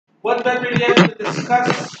what better yet to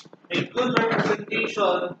discuss a good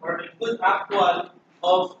representation or a good actual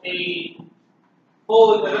of a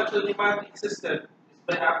whole electropneumatic system is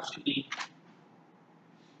by actually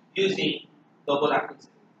using double acting cylinders.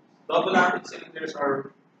 Double acting cylinders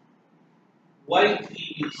are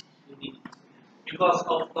widely used in the industry because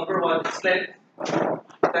of number one, its length.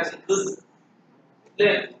 It has a good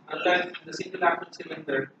length, unlike the single acting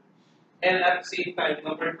cylinder, and at the same time,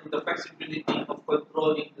 number two, the flexibility of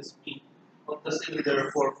controlling the speed of the cylinder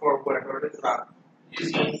for forward or retract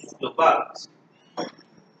using the valves.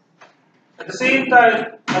 At the same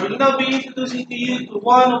time, I will now be introducing to you to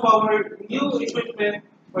one of our new equipment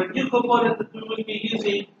or new component that we will be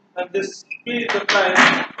using at this period of time,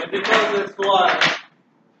 and we call this one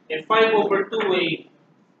a 5/2 way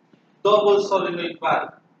double solenoid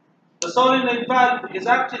valve. The solenoid valve is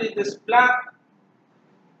actually this black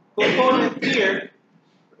component here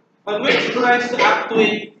on which tries to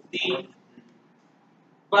actuate the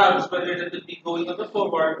valves, whether that will be going on the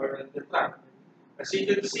forward or on the track. As you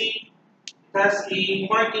can see, it has a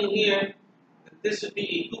marking here that this would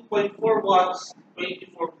be a 2.4 watts,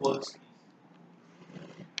 24 volts.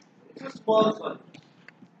 It's a small one.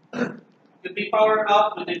 It will be powered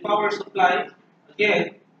up with a power supply.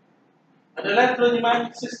 Again, an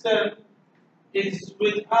electropneumatic system is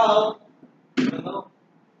without,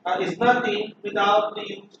 is nothing without the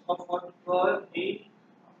use of what we call a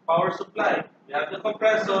power supply. We have the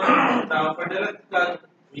compressor. Now for the electrical,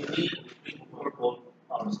 we need a 24 volt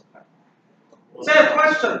power supply. So a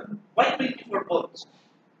question, why 24 volts?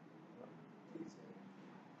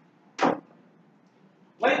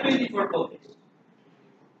 Why 24 volts?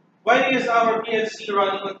 Why is our PLC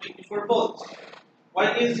running on 24 volts?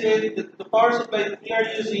 Why is it that the power supply that we are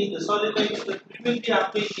using, the solenoids that we will be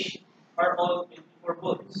activating, are all 24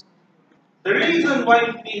 volts? The reason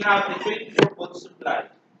why we have a 24 volt supply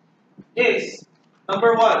is,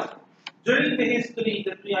 number one, during the history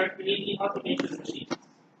that we are creating automation machines,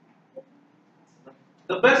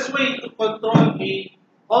 the best way to control a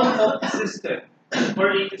on-off system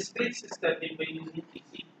or a discrete system is by using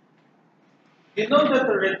DC. You know that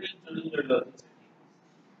already during your logic circuits.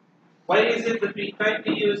 Why is it that we try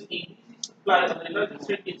to use a DC supply on the logic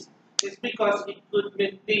circuits? It's because it could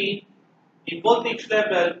maintain a voltage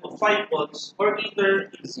level of 5 volts or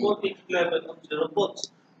either a voltage level of 0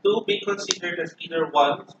 volts to be considered as either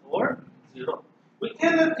 1 or 0. We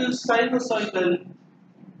cannot use sinusoidal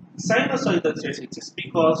circuits. It's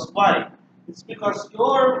because why? It's because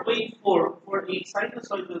your waveform for a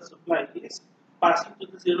sinusoidal supply is passing to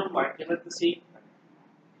the 0 mark and at the same time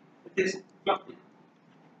it is fluctuating.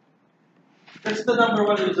 That's the number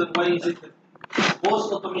one reason why is it that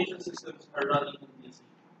most automation systems are running on DC.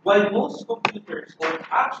 Why most computers, or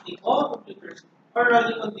actually all computers, are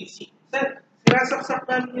running on DC. Then, sinasaksak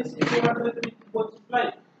namin yung 220 volt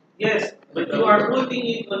supply. Yes, but you are putting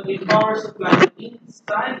it on a power supply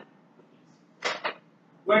inside,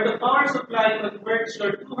 where the power supply converts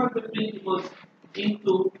your 220 volts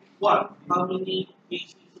into what? How many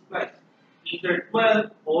AC supplies? Either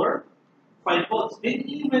 12 or 5 volts, then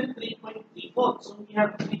even 3.3 volts. So we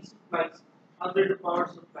have 3 supplies under the power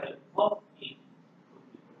supply of a computer.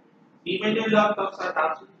 Even your laptops are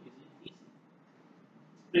actually using DC.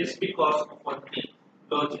 It's because of one thing,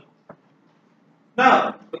 logic.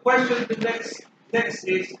 Now, the question the next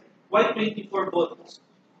is, why 24 volts?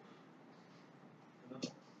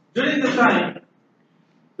 During the time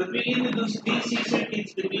that we introduce DC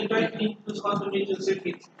circuits, that we try to introduce automation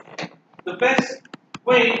circuits, the best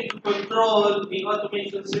way to control the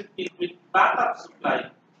automation circuit with backup supply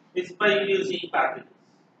is by using batteries.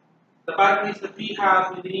 The batteries that we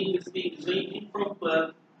have in the industry is ranging from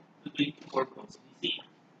 12 to 24 volts DC.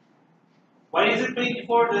 Why is it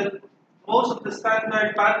 24? Then most of the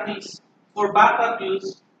standard batteries for backup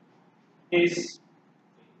use is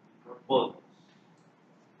 24 volts.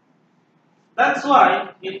 That's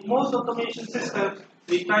why in most automation systems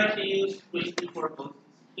we try to use 24 volts,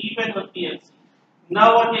 even on PLC.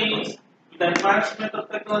 Nowadays, with the advancement of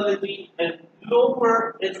technology and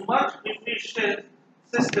lower and much efficient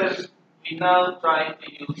systems, we now try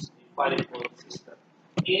to use a 5-volt system.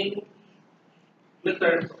 In the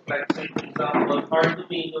terms of, like, say, for example,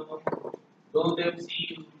 Arduino, Node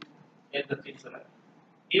MCU, and the things like that.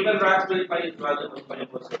 Even Raspberry Pi is running on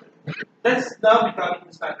 5-volt system. That's now becoming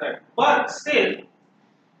the standard. But still,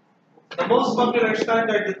 the most popular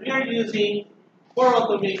standard that we are using for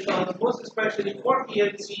automation, most especially for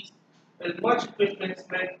PLCs and much equipment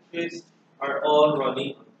like this, are all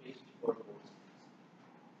running on 24 volts.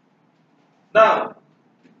 Now,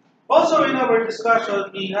 also in our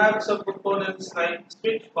discussion, we have some components like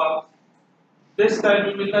switch box This time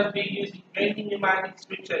we will not be using any pneumatic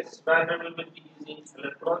switches, rather we will be using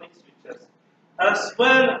electronic switches, as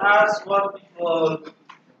well as what we call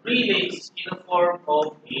relays in the form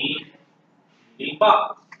of a relay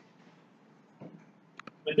box.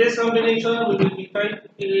 With this combination, we will be trying to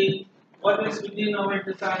create what is within our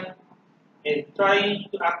design and trying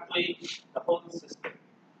to actuate the whole system.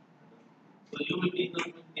 So you will be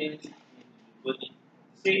doing this individually.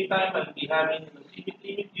 At the same time, I'll be having an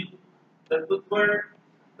activity with you that would work,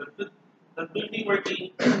 that will be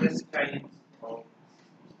working in this kind of.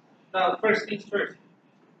 Now, first things first.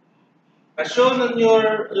 As shown on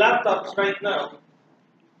your laptops right now,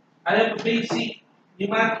 I have a basic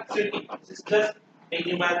pneumatic circuit. This is just a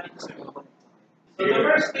pneumatic circuit. So the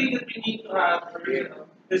first thing that we need to have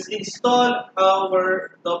is install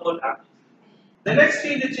our double amp. The next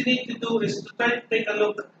thing that you need to do is to try to take a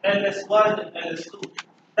look at LS1 and LS2.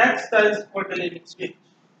 That stands for the limit switch.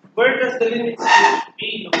 Where does the limit switch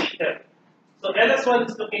be located? So LS1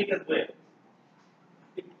 is located where?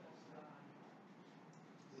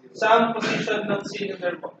 Saan position ng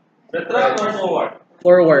cylinder mo? Retract or forward?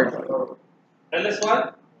 Forward.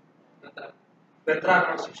 LS1?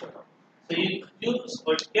 Retract position. So you use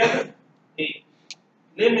or get a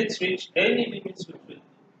limit switch, any limit switch will do,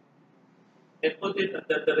 and put it at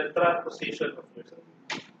the retract position of your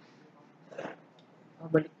circuit.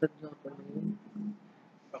 Baliktad na pala yun.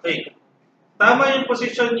 Okay. Tama yung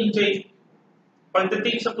position ni Jay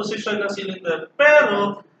pagdating sa position ng cylinder,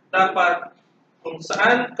 pero dapat kung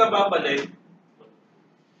saan ka babalik,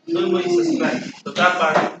 doon mo isa-slide. So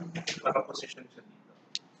dapat nakaposition siya dito.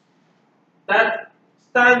 That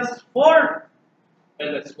stands for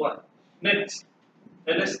LS1. Next,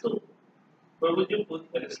 LS2. Where would you put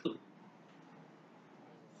LS2?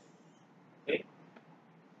 Okay.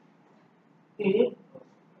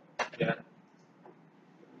 Yeah.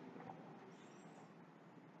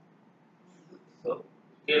 So,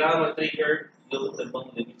 kailangan ma-trigger yung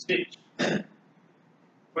dalawang limit switch.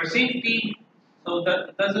 For safety, so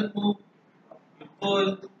that it doesn't move, you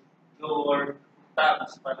pull your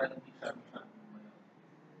tabs para hindi siya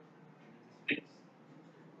fix.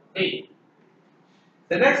 Okay.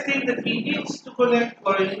 The next thing that we need to connect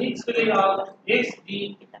or needs to lay out is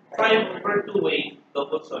the 5/2 way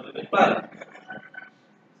double solenoid valve.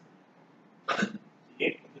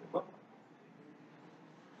 Okay.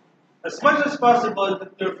 As much as possible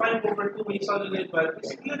that your 5/2 way solenoid valve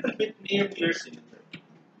is a little bit near to your cylinder.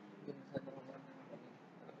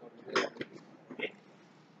 Okay.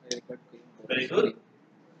 Very good.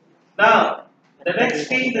 Now, the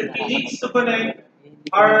next thing that we need to connect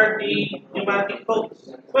are the pneumatic hose.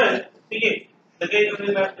 Well, sige, lagay na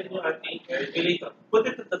rin natin yung ating regulator. Put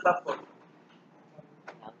it at the top one.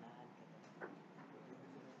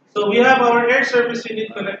 So we have our air service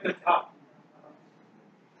unit connected up.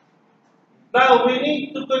 Now we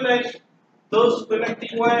need to connect those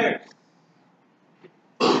connecting wires.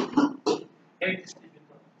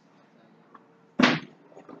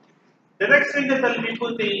 The next thing that I'll be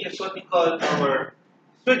putting is what we call our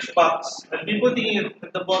switch box. I'll be putting it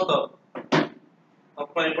at the bottom of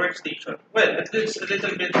my workstation. Well, at least a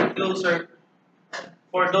little bit closer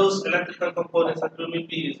for those electrical components that we will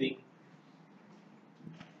be using.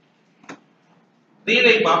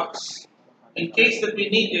 Relay box, in case that we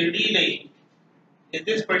need a relay in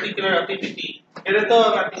this particular activity, ito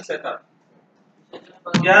ang ating setup.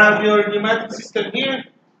 You have your pneumatic system here,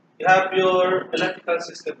 you have your electrical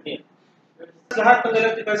system here. Lahat ng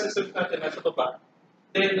electrical system natin nasa baba,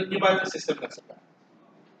 then the pneumatic system nasa baba.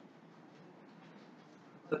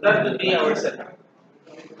 So that will be our setup.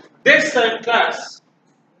 This time, class,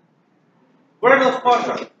 word of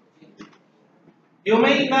caution. You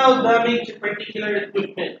may now damage a particular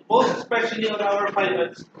equipment, most especially on our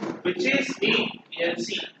pilots, which is a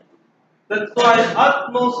PLC. That's why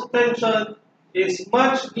utmost attention is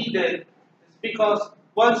much needed, because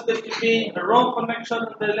once that you made a wrong connection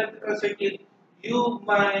on the electrical circuit, you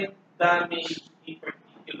might damage a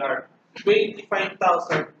particular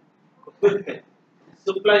 25,000 equipment.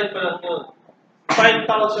 Supplied pa lang yun.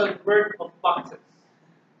 5,000 worth of boxes.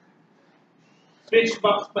 Switch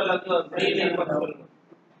box pa lang yun. Relay box pa lang.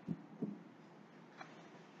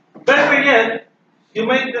 Better yet, you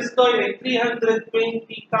might destroy a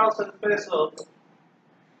 320,000 peso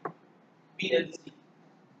PLC.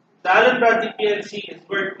 The Allen Bradley PLC is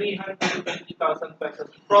worth 320,000 pesos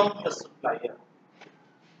from the supplier.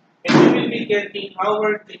 And we will be getting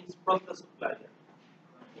our things from the supplier.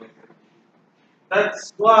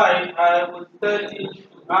 That's why I would tell you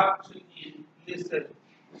to actually listen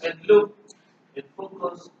and look and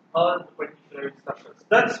focus on the particular particular instructions.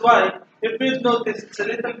 That's why, if you notice, it's a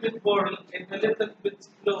little bit boring and a little bit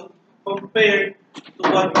slow compared to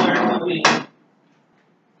what we are doing.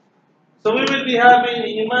 So we will be having a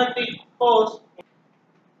pneumatic hose.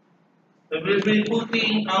 We will be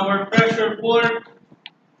putting our pressure port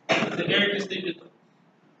in the air distributor.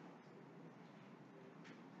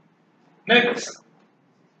 Next,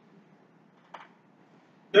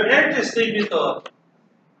 the air distributor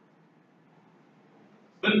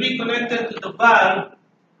will be connected to the valve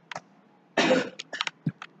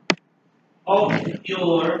of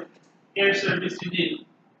your air service unit.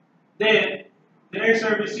 Then, the air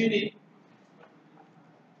service unit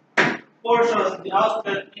portions, the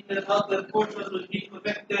outlet, in and outlet portions will be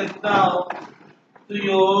connected now to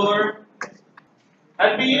your.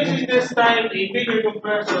 I'll be using this time a bigger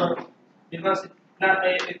compressor because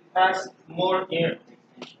it has more air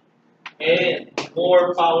and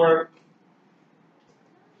more power.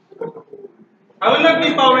 I will not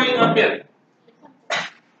be powering up yet.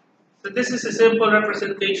 So this is a simple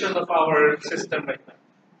representation of our system right now.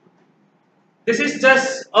 This is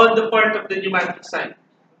just on the part of the pneumatic side.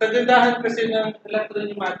 Kagandahan kasi ng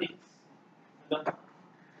electropneumatics.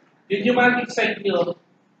 Yung pneumatic side nyo,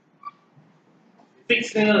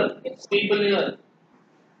 fixed na yun, stable na yun.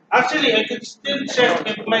 Actually, I could still check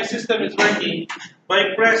if my system is working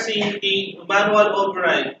by pressing the manual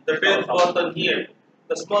override, the red button here,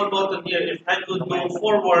 the small button here, if I could go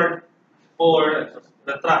forward or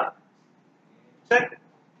retract. Check.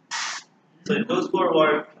 So it goes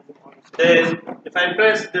forward. Then, if I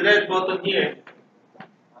press the red button here,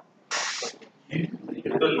 it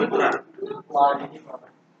will retract.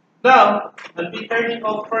 Now, I'll be turning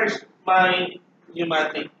off first my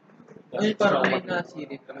pneumatic. Ay, parang may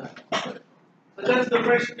nasilip na. So that's the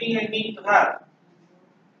first thing I need to have.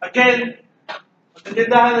 Again,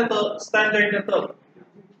 magandaan na to, standard na to.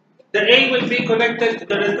 The A will be connected to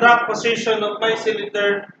the retract position of my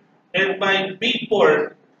cylinder and my B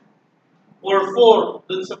port or 4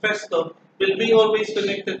 dun sa pesto will be always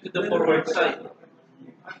connected to the forward side.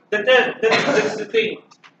 That's the thing.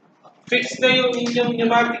 Fixed na yung inyong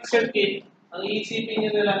pneumatic circuit, ang iisipin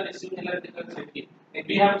nyo na lang is yung electrical circuit. And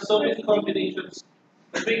we have so many combinations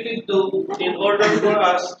that we can do in order for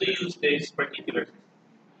us to use this particular system.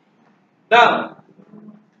 Now,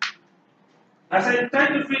 as I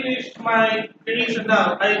try to finish my creation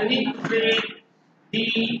now, I need to create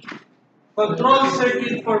the control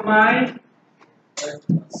circuit for my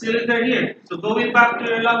cylinder here. So going back to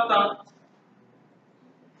your laptop,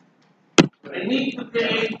 I need to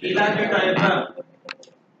create a ladder diagram.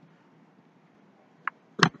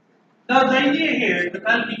 Now the idea here that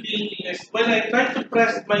I'll be creating is when I try to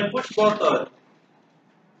press my push button,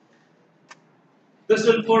 this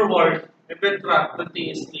will forward and retract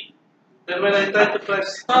continuously. Then when I try to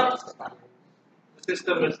press stop, the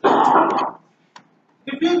system will stop.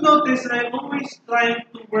 If you notice, I always try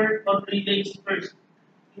to work on relays first.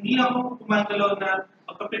 Hindi ako gumagalaw na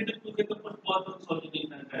pagkapindot ko dito push button,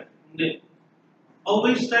 solidate na agad. Hindi.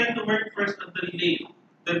 Always try to work first on the relay.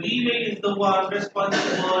 The relay is the one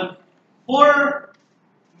responsible for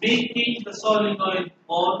making the solenoid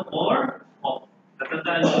on or off.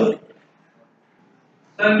 Tatandaan nyo.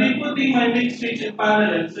 So I'll be putting my mix switch in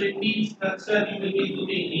parallel, so it means that you will be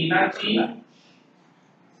doing a latching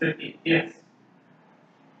circuit. Yes.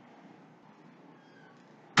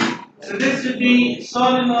 So this should be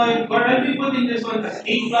solenoid, or I'll be putting this one as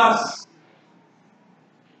A+.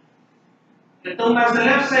 Itong nasa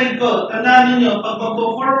left side ko, tandaan niyo, pag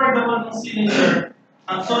mag-forward ako ng cylinder,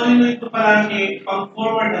 ang solenoid ko palagi,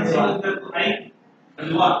 pag-forward ng cylinder ko ay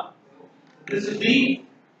kaliwa. This would be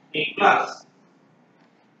A+.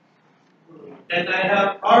 And I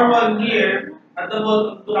have R1 here at the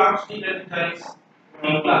bottom to actually energize A+.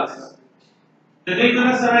 The way ko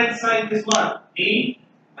na sa right side is what? A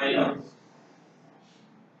ions.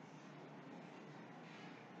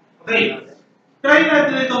 Okay. Try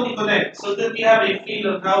natin itong i-connect so that we have a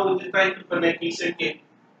feel of how we try to connect a circuit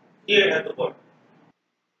here at the board.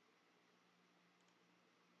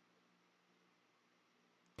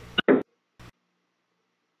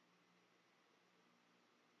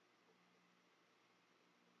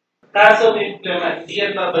 Kaso may problema, hindi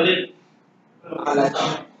yan babalik.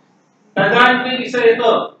 Tandaan din isa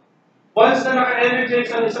ito. Once na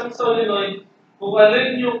naka-energize ang isang solenoid, kung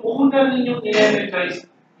alin yung una ninyong i-energize,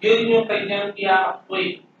 yun yung kanyang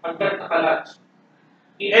i-activate hanggang nakalatch.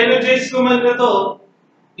 I-energize ko man na to,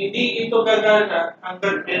 hindi ito gagana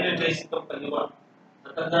hanggang energize itong kaliwa.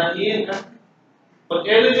 Natandaan niyo yun, ha? Pag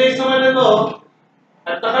energize naman na to,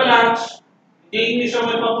 at nakalatch, hindi siya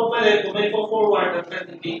may mapapalit kung may forward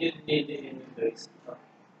hanggang hindi energize.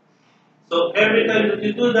 So every time that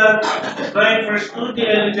you do that, try first to the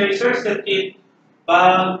energizer circuit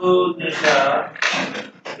bago na siya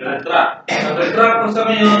retract. Ang retract mo sa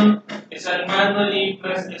ngayon is I manually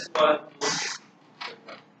press this one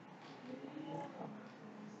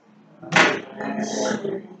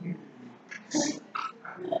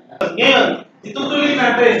to ngayon, itutuloy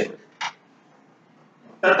natin.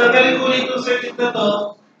 Tatagalin ko ulit itong circuit na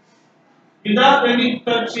to without any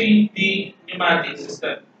touching the pneumatic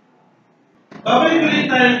system. Babalik ulit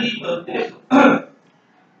tayo dito.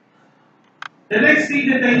 The next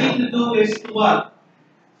thing that I need to do is to what?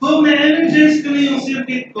 Kung na-energize ko na yung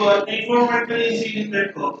circuit ko at na-forward ko na yung cylinder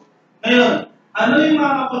ko, ngayon, ano yung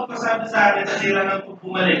makakapagpasabi sa akin na kailangan ko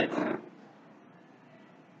bumalik?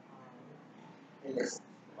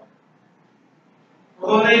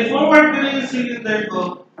 Kung na-forward ko na yung cylinder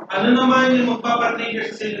ko, ano naman yung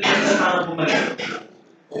magpapatrigger sa cylinder ko para bumalik?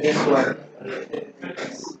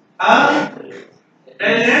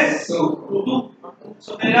 LS2.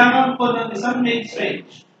 So, kailangan ko ng isang main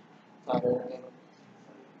switch.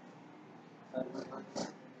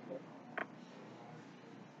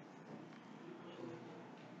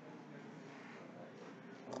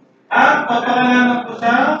 At papakalanan ko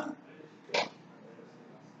siya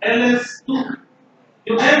LS2.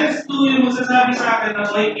 Yung LS2 yung masasabi sa akin na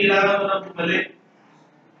okay, kailangan mo na bumalik.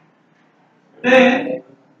 Then,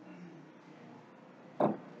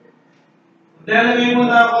 lalagay mo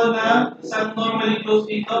na ako ng isang normally closed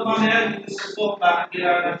dito. Mamaya, dito sa scope, bakit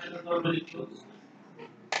kailangan natin ng normally closed.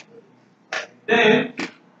 Then,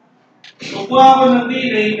 kukuha ako ng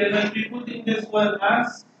relay and I'll be putting this one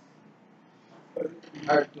as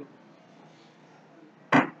R2.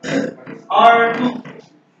 R2.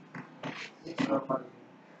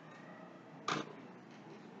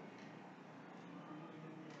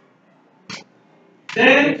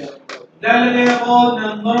 Then, lalagay ako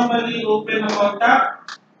ng normally open na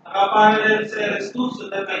contact, nakaparallel sa LS2 so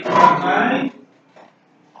that I can my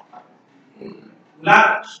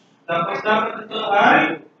latch. Tapos dapat ito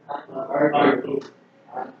ay R2.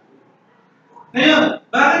 Ngayon,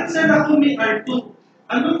 bakit sila kung may R2?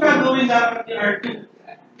 Anong gagawin dapat ni R2?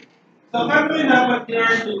 So, gagawin dapat ni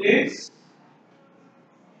R2 is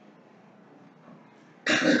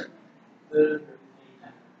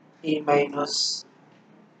A minus.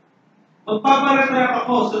 magpaparetract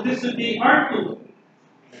ako. So, this would be R2.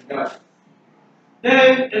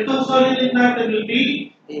 Then, itong solenoid natin will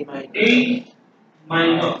be A minus. A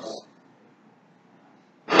minus.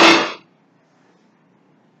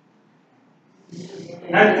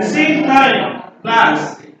 At the same time,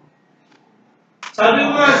 class, sabi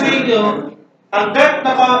ko nga sa inyo, hanggat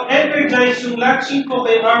naka-energize yung latching ko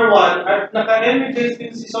kay R1 at naka-energize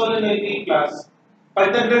din si solenoid A+,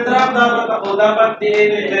 pag nag-retract dapat ako, dapat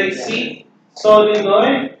de-energize si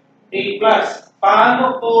solenoid A+.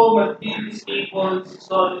 Paano ko mag-disable si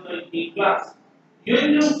solenoid A+?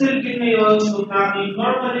 Yun yung circuit na yun kung namin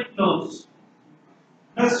normally close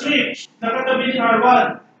na switch nakatabi ni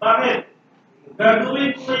R1. Bakit?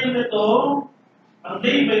 Gagawin ko ngayon ito, ang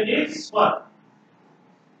label is what?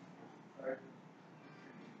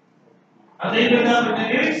 Ang label namin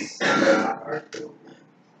is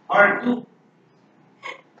R2.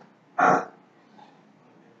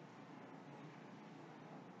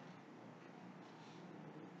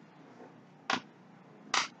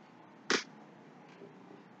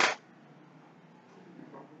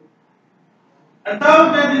 Ang tawag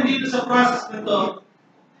natin dito sa process na to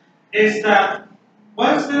is that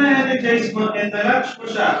once na-energize mo and na-latch mo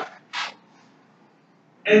siya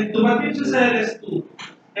and tumating siya sa LS2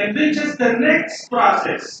 and reaches the next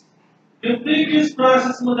process, yung previous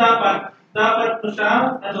process mo dapat mo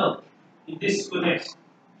siya, i-disconnect.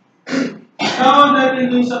 Tawag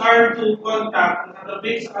natin dun sa R2 contact na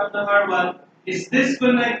nakabase sa ng R1 is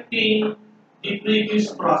disconnecting the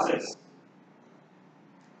previous process.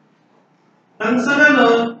 Nang sa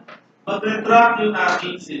ganon, mag-retract yung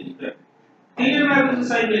aking cylinder. Tingnan natin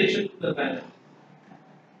sa simulation kung gagana.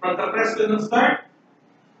 Pagka-press ko ng start,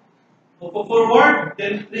 forward,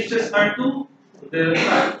 then reaches R2, then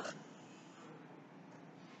retract.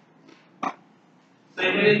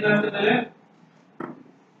 Simulate natin ulit.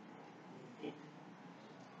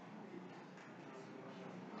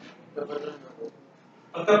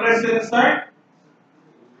 Pagka-press ko ng start,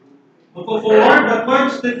 forward, but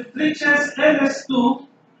once it reaches LS2,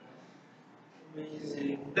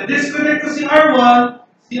 na-disconnect ko si R1,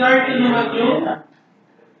 si R2 naman yung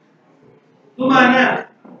gumana.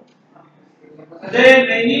 Then,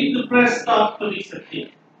 I need to press stop to reset it.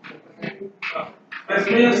 Press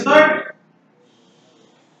mo yung start.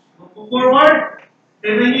 Move forward.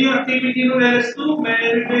 Tignan niyo yung activity ng LS2, may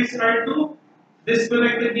energize si R2,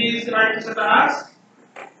 disconnected din si R2 sa taas,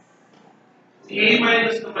 si A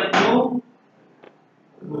minus naman yung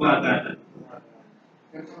gumagana.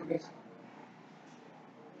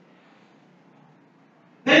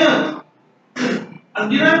 Ngayon, ang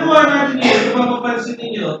ginagawa natin ngayon, kung mapapansin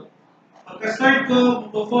ninyo, pagka-start ko,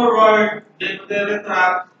 mag-forward, then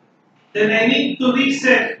mag-retract, then I need to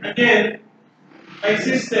reset again my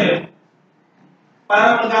system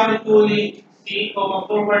para magamit ko ulit C o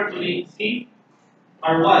mag-forward ulit C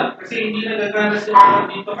R1. Kasi hindi nagagana si R1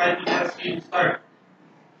 dito kahit i-press ko yung start.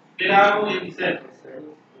 Kailangan ko i-reset.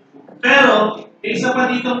 Pero, may isa pa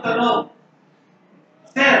dito ang tanong.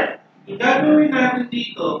 Sir, yung gagawin natin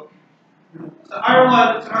dito, sa R1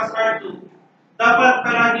 at saka sa R2, dapat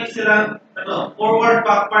palagi silang forward,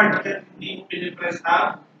 backward, kasi hindi mo pinipress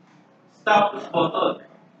ang stop push button.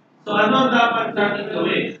 So, ano ang dapat natin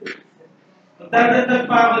gawin? Magdadagdag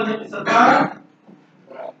pa ako ng isa pa.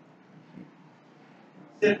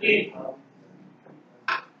 Circuit.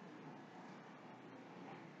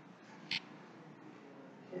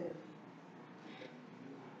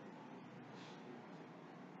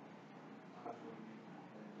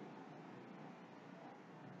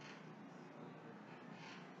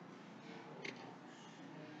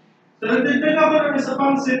 So, nagdagdag ako ng isa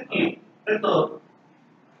pang circuit. Ito.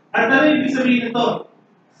 At ano ibig sabihin ito?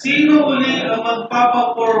 Sino uli ang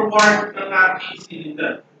magpapa-forward ng ating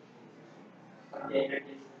cylinder?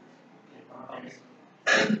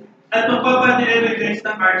 At magpapa-energize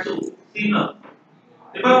ng R2. Sino?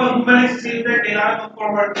 Di ba pag bumalik sa cylinder, kailangan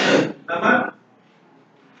mag-forward nyo. Tama?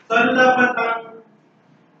 So ano dapat ang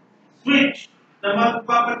switch na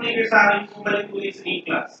magpapatigil sa akin kung balik ulit sa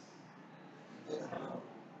E-class?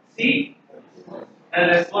 C?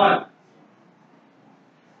 LS1.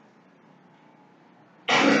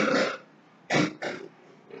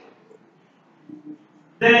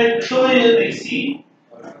 Then, ito ngayon ay C.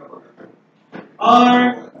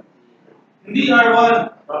 R. Hindi R1.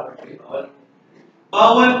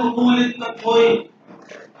 Bawal kumulit ng coil.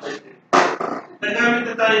 Nagamit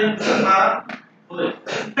na tayo ng isang coil.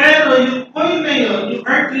 Pero yung coil na yun, yung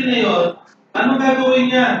R3 na yun, anong gagawin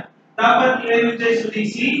niya? Dapat i-energize ulit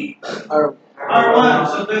C? R1.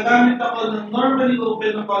 So, gagamit ako ng normally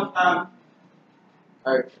open na contact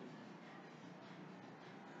R2.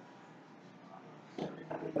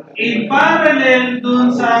 In parallel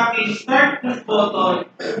dun sa aking start push button,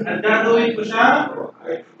 at gagawin ko siya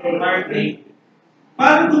R3.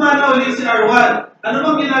 Paano gumana ulit si R1? Ano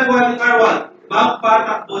bang ginagawa ng R1?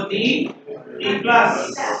 Magpatakbo ni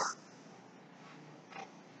E-class.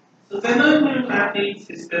 So, ganun mo yung ating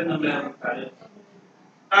system na meron tayo.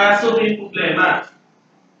 Kaso may problema.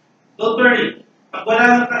 Don't worry. Pag wala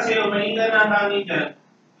nang kasi o mahina na hangin dyan,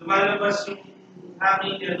 lumalabas yung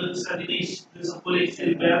hangin niya doon sa release, doon sa pulley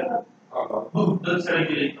silver, doon sa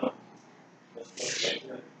regulator.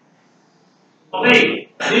 Okay,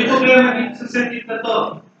 may problema dito sa circuit na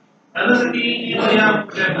to. Ano sa tingin niyo yung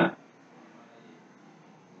problema?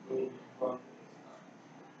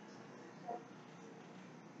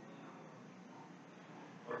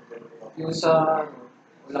 Yung sa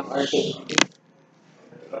walang RT.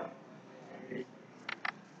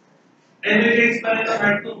 Energize pa rin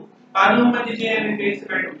ang R2. Paano mag-energize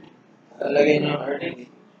ang R2? Lalagay niyo yung RT.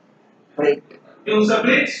 Brake. Yung sa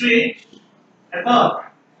brake switch, ito.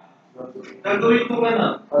 Gagawin ko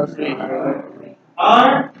ano? R3.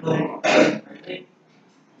 R2,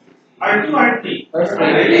 R3.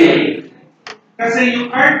 Kasi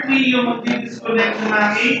yung R3 yung mag-disconnect ng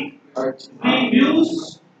aking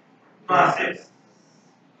previous process.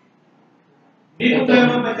 May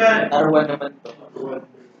problema ba dyan? R1 naman to.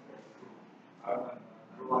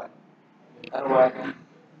 R1.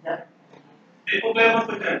 May problema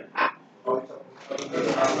ba dyan?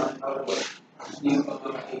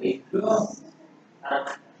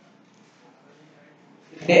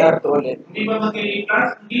 Hindi, R2 ulit. Hindi ba mag-i-class?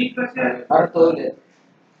 Mag-i-class yan. R2 ulit.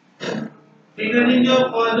 Tingnan ninyo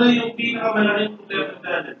kung ano yung pinakamalaking problema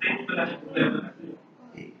dyan. Ito yung malaking problema natin.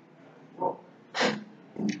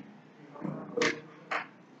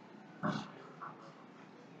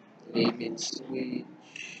 Limit switch.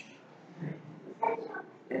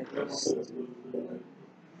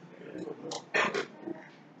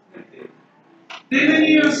 Tingnan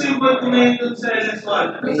niyo yung symbol ko ngayon dun sa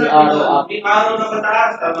LS1. May arrow up. May arrow na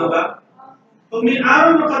pataas, tama ba? Kung may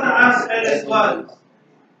arrow na pataas sa LS1,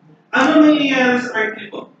 ano mangyayari sa R3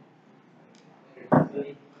 mo?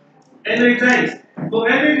 Energize. Kung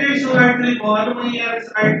energize yung R3 mo, ano mangyayari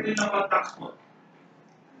sa R3 na contacts mo?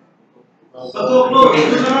 Pag-close.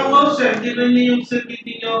 Kung naka-close yan, tingnan niyo yung circuit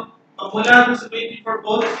niyo, Mula doon sa 24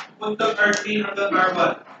 volts, puntang R3 hanggang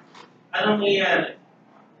R1. Anong nangyayari?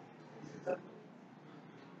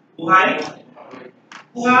 Buhay?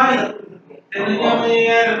 Buhay! Ano niya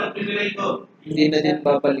mangyayari pag pinilay ko? Hindi na din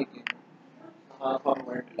babalik yun.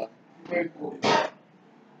 Forward lang.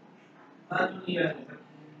 Ano nangyayari?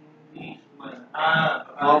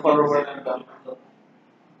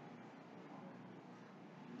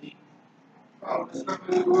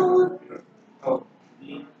 Forward lang. Oh.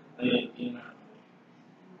 Ayun, yun na.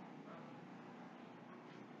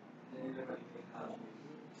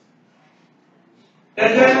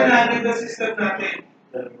 Gagana natin ang system natin.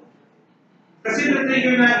 Kasi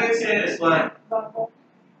na-trigger natin si LS1.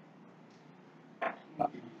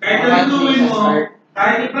 Kahit ano gawin mo,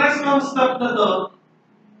 kahit i-press mo ang stop na to,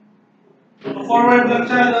 forward lang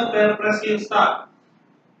siya, no? Pero press yung stop.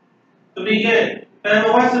 Tumigil.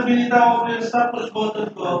 Pero once na binitaw ko yung stop push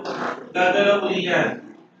button ko, gagalaw ulit yan.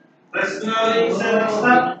 Press nga ulit yung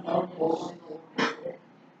stop.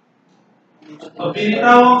 Pag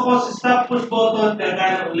binitawan ko si stop push button,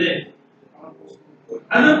 gagalaw ulit.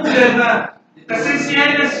 Anong problema? Kasi si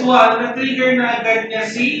LS1, na-trigger na agad niya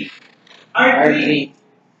si R3.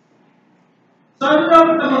 So, ano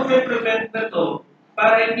dapat na mag-prevent na to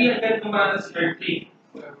para hindi agad kumana si R3?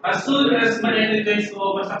 As soon as ma-energize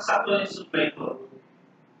ko, masaksak ko yung supply ko.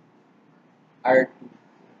 R2.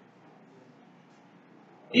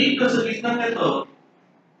 Dito sa gitna nito,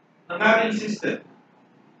 ng ating system,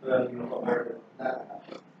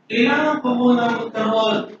 kailangan ko muna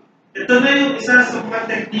magkaroon. Ito na yung isa sa mga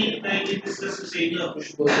technique na i-discuss ko sa inyo.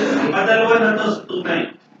 Padalawa na to sa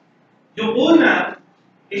tunay. Yung una,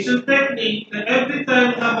 is yung technique na every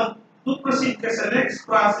time na mag-proceed ka sa next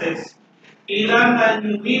process, kailangan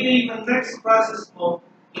yung meaning ng next process mo,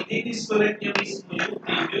 i-disconnect niya mismo yung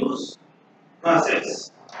previous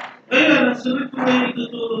process. Ngayon, ang sunod ko na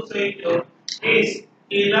ituturo sa inyo is,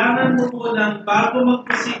 kailangan mo munang bago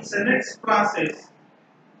mag-proceed sa next process,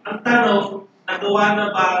 ang tanong, nagawa na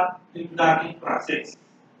ba yung dating process?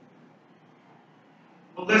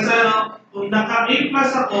 Kung naka-A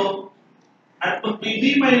plus ako, at pag may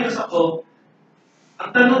B minus ako,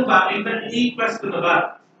 ang tanong ba, ay nag-A plus ko na ba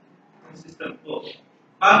ang system ko?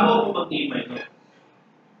 Bago ako mag-A minus.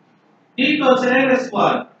 Dito sa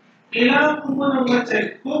LS1, kailangan ko munang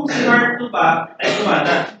ma-check kung si R2 ba ay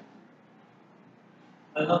gumana.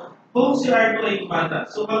 Ano? Kung si R2 ay gumana.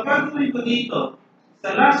 So, pagkagawin ko dito,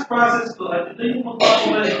 sa last process ko, at ito yung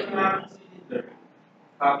magpapabalik ng aking cylinder.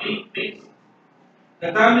 Copy, paste.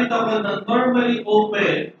 Gagamit ako ng normally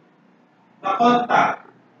open na contact.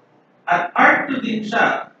 At R2 din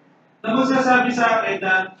siya. Na magsasabi sa akin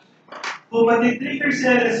na kung matitrigger si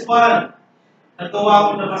LS1, nagawa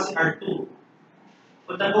ko na ba si R2?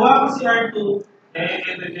 Kung nagawa ko si R2,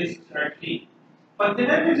 energize ko si R3. Pag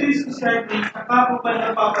energize ko si R3, nakapapal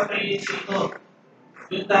na papatayin sino?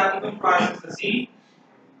 Yung dati kong process na si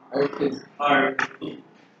R2.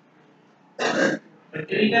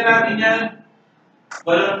 Pagkilingan natin yan,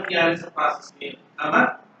 walang nangyari sa process ngayon.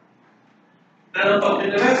 Tama? Pero pag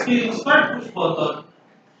pinarest ko yung start push button,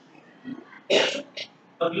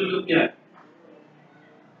 paglulog yan.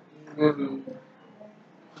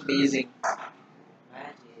 Amazing.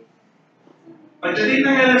 Pagdating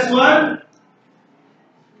ng LS1,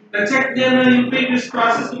 na-check niya na yung previous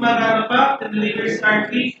process gumagana pa, tiniliver start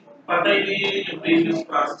key, patay din yung previous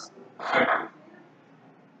process.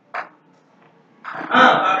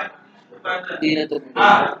 Bakit? Hindi na ito.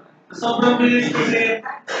 Sobrang bilis kasi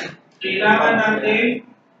kailangan natin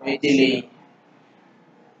May delay.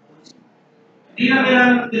 hindi na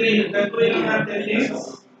kailangan ng delay. Gagawin lang natin is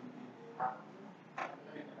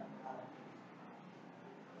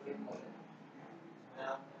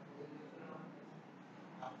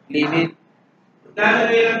Limit.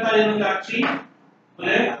 lalagay lang tayo ng latching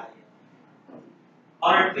ulit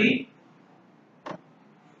R3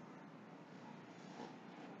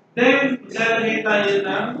 then lalagay tayo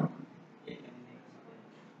ng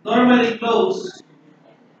normally close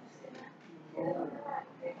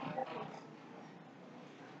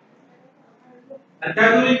at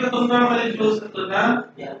gagawin ko itong normally close na ito na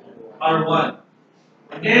R1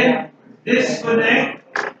 again disconnect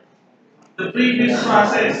the previous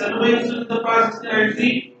process. Ano ba yung sunod na process ni R3?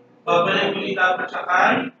 Babalik ulit dapat siya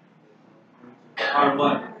kay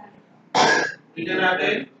R1. Tignan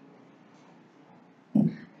natin.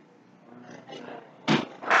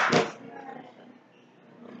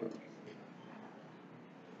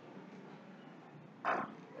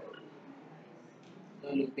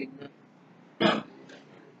 Nalupig na.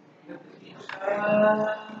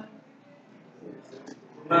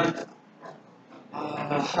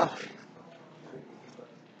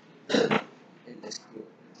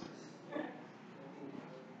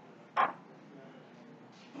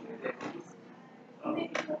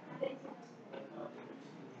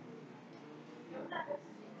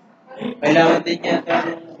 Kailangan din yata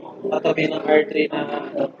ng katabi ng R3 na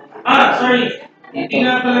Sorry. Hindi dito.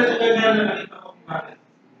 nga pala siya gagana nakita ko bakit.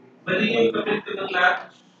 Bali yung kapit ko ng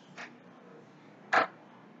latch.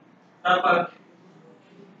 Dapat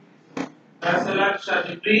nasa latch siya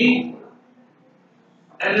between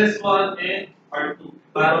LS1 and R2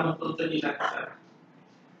 para mag-totally latch siya.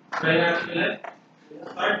 Try natin ulit.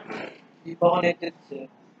 Start. Hindi pa connected sir.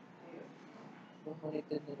 Hindi pa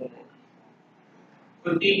connected na ulit.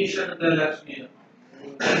 Continue siya nag-latch ngayon.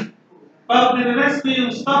 Pag pinarest ko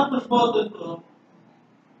yung stop push button ko,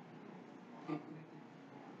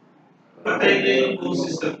 patay na yung buong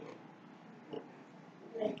system ko.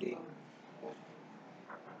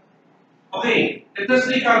 Okay, let's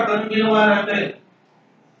recap ang ginawa natin.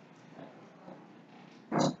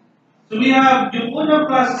 So we have, yung unang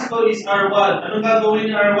process ko is R1. Anong gagawin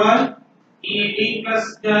ni R1? I-A plus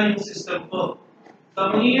niya yung system ko. So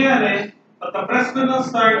mangyayari, pagka-press ko ng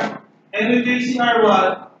start, energize si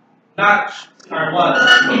R1, latch si R1.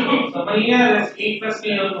 So mangyayari, si A plus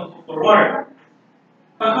ngayon mag-forward.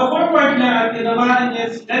 Pagka-forward niya at tinamaan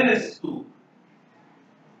niya si LS2,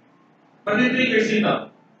 pag-trigger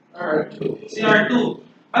sino? R2. Si R2.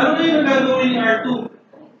 Ano ngayon ang gagawin ni R2?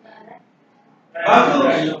 Bago,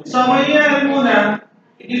 sa mangyayari muna,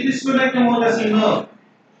 i-disconnect niya muna sino?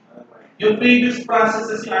 Yung previous process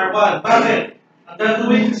na si R1. Bakit? Ang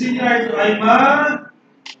gagawin kasi ni R2 ay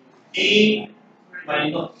mag-A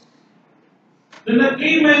minus. Doon nag-A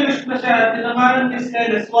minus na siya at tinamaran niya si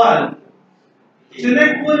LS1.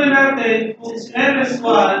 Select muna natin kung si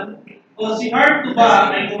LS1 o si R2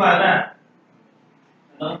 ba ay gumana.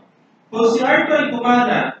 Ano? Kung si R2 ay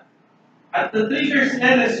gumana at na-trigger si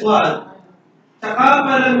LS1, saka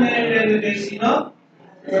pa lang niya i-relegate sino?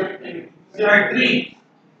 Si R3.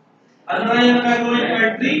 Ano nga yung gagawin ni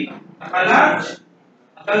R3? Naka-latch.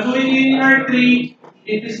 Ang gagawin niya ni R3,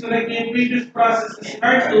 i-disconnect niya yung previous process na si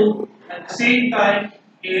R2 at the same time,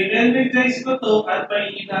 i-energize ko to at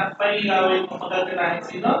pailawin ko magaganahin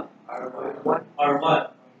sino? R1.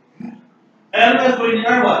 Kaya ang gagawin ni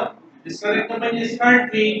R1, disconnect naman niya si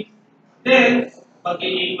R3, then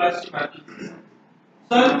mag-A plus si Matthew.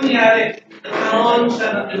 So, ano nangyari? Nagkaroon siya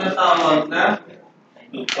ng tinatawag na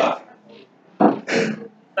lupa.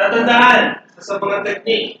 Tatandaan sa mga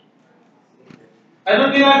technique.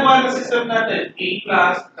 Anong ginagawa ng system natin? A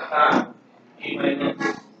plus, saka A minus.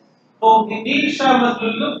 Kung hindi siya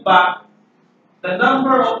mag-loop back, the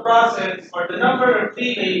number of process or the number of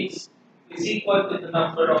delays is equal to the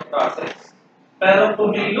number of process. Pero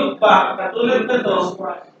kung may loop back, katulad na to,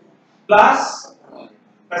 plus,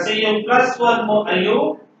 kasi yung plus 1 mo ay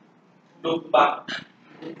yung loop back.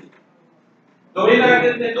 Gawin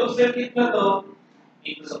natin itong circuit na to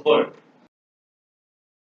dito sa board.